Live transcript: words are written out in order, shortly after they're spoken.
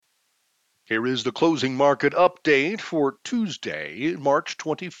Here is the closing market update for Tuesday, March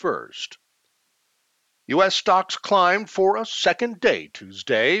 21st. U.S. stocks climbed for a second day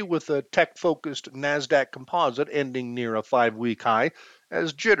Tuesday, with a tech-focused Nasdaq Composite ending near a 5-week high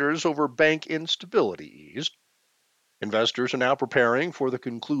as jitters over bank instability eased. Investors are now preparing for the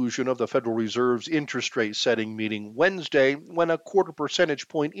conclusion of the Federal Reserve's interest rate setting meeting Wednesday, when a quarter percentage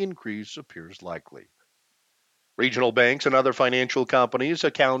point increase appears likely. Regional banks and other financial companies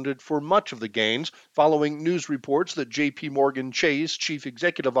accounted for much of the gains following news reports that J.P. Morgan Chase Chief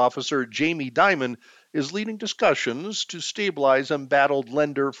Executive Officer Jamie Dimon is leading discussions to stabilize embattled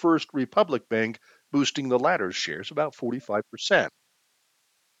lender First Republic Bank, boosting the latter's shares about 45%.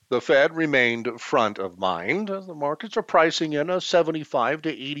 The Fed remained front of mind. The markets are pricing in a 75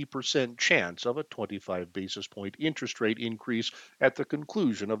 to 80% chance of a 25 basis point interest rate increase at the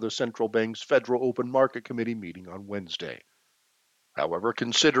conclusion of the central bank's Federal Open Market Committee meeting on Wednesday. However,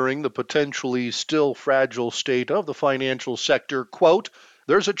 considering the potentially still fragile state of the financial sector, quote,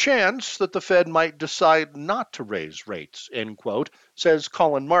 there's a chance that the Fed might decide not to raise rates, end quote, says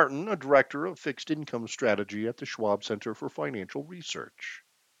Colin Martin, a director of fixed income strategy at the Schwab Center for Financial Research.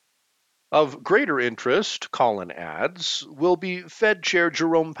 Of greater interest, Colin adds, will be Fed Chair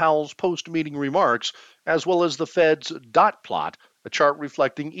Jerome Powell's post-meeting remarks, as well as the Fed's dot plot, a chart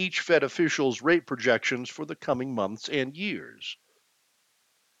reflecting each Fed official's rate projections for the coming months and years.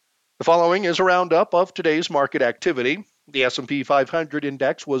 The following is a roundup of today's market activity. The S&P 500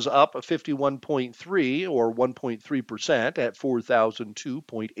 index was up 51.3 or 1.3% at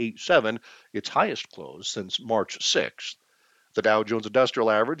 4,002.87, its highest close since March 6th. The Dow Jones Industrial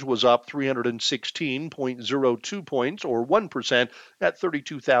Average was up 316.02 points or 1% at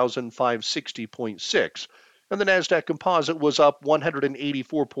 32,560.6. And the Nasdaq Composite was up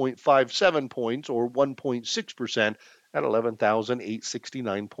 184.57 points or 1.6% at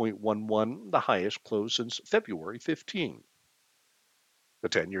 11,869.11, the highest close since February 15. The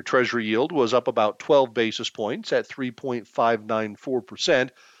 10-year Treasury yield was up about 12 basis points at 3.594%,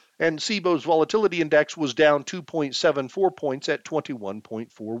 and CBOE's Volatility Index was down 2.74 points at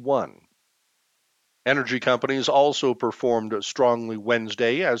 21.41. Energy companies also performed strongly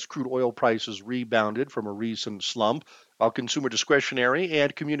Wednesday as crude oil prices rebounded from a recent slump, while consumer discretionary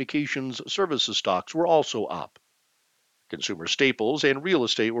and communications services stocks were also up. Consumer staples and real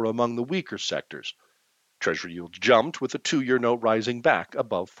estate were among the weaker sectors. Treasury yields jumped, with the 2-year note rising back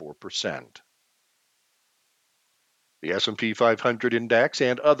above 4%. The S&P 500 index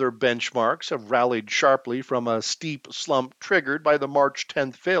and other benchmarks have rallied sharply from a steep slump triggered by the March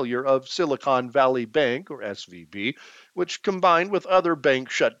 10th failure of Silicon Valley Bank, or SVB, which, combined with other bank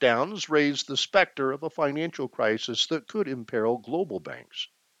shutdowns, raised the specter of a financial crisis that could imperil global banks.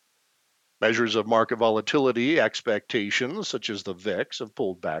 Measures of market volatility expectations, such as the VIX, have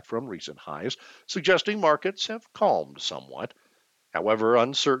pulled back from recent highs, suggesting markets have calmed somewhat. However,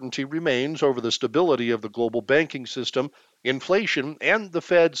 uncertainty remains over the stability of the global banking system, inflation, and the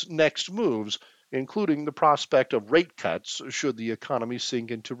Fed's next moves, including the prospect of rate cuts should the economy sink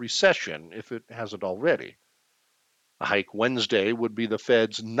into recession if it hasn't already. A hike Wednesday would be the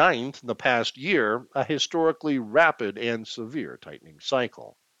Fed's 9th in the past year, a historically rapid and severe tightening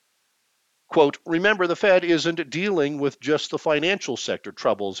cycle. Quote, remember, the Fed isn't dealing with just the financial sector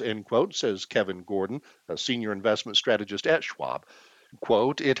troubles, end quote, says Kevin Gordon, a senior investment strategist at Schwab.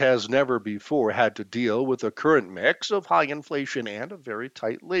 Quote, it has never before had to deal with the current mix of high inflation and a very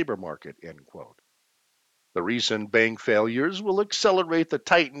tight labor market, end quote. The recent bank failures will accelerate the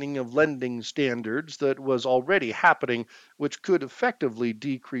tightening of lending standards that was already happening, which could effectively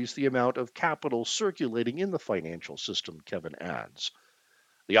decrease the amount of capital circulating in the financial system, Kevin adds.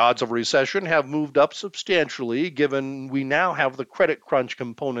 The odds of a recession have moved up substantially, given we now have the credit crunch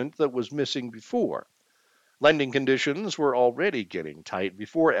component that was missing before. Lending conditions were already getting tight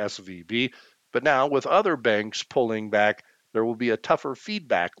before SVB, but now with other banks pulling back, there will be a tougher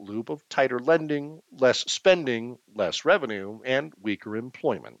feedback loop of tighter lending, less spending, less revenue, and weaker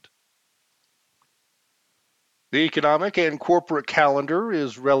employment. The economic and corporate calendar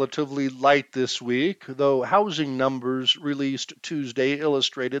is relatively light this week, though housing numbers released Tuesday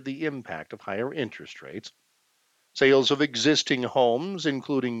illustrated the impact of higher interest rates. Sales of existing homes,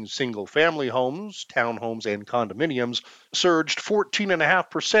 including single-family homes, townhomes, and condominiums, surged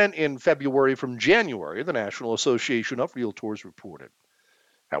 14.5% in February from January, the National Association of Realtors reported.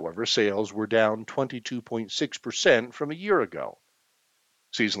 However, sales were down 22.6% from a year ago.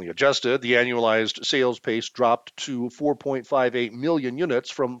 Seasonally adjusted, the annualized sales pace dropped to 4.58 million units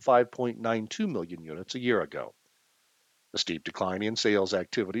from 5.92 million units a year ago. The steep decline in sales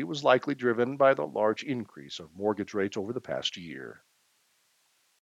activity was likely driven by the large increase of mortgage rates over the past year.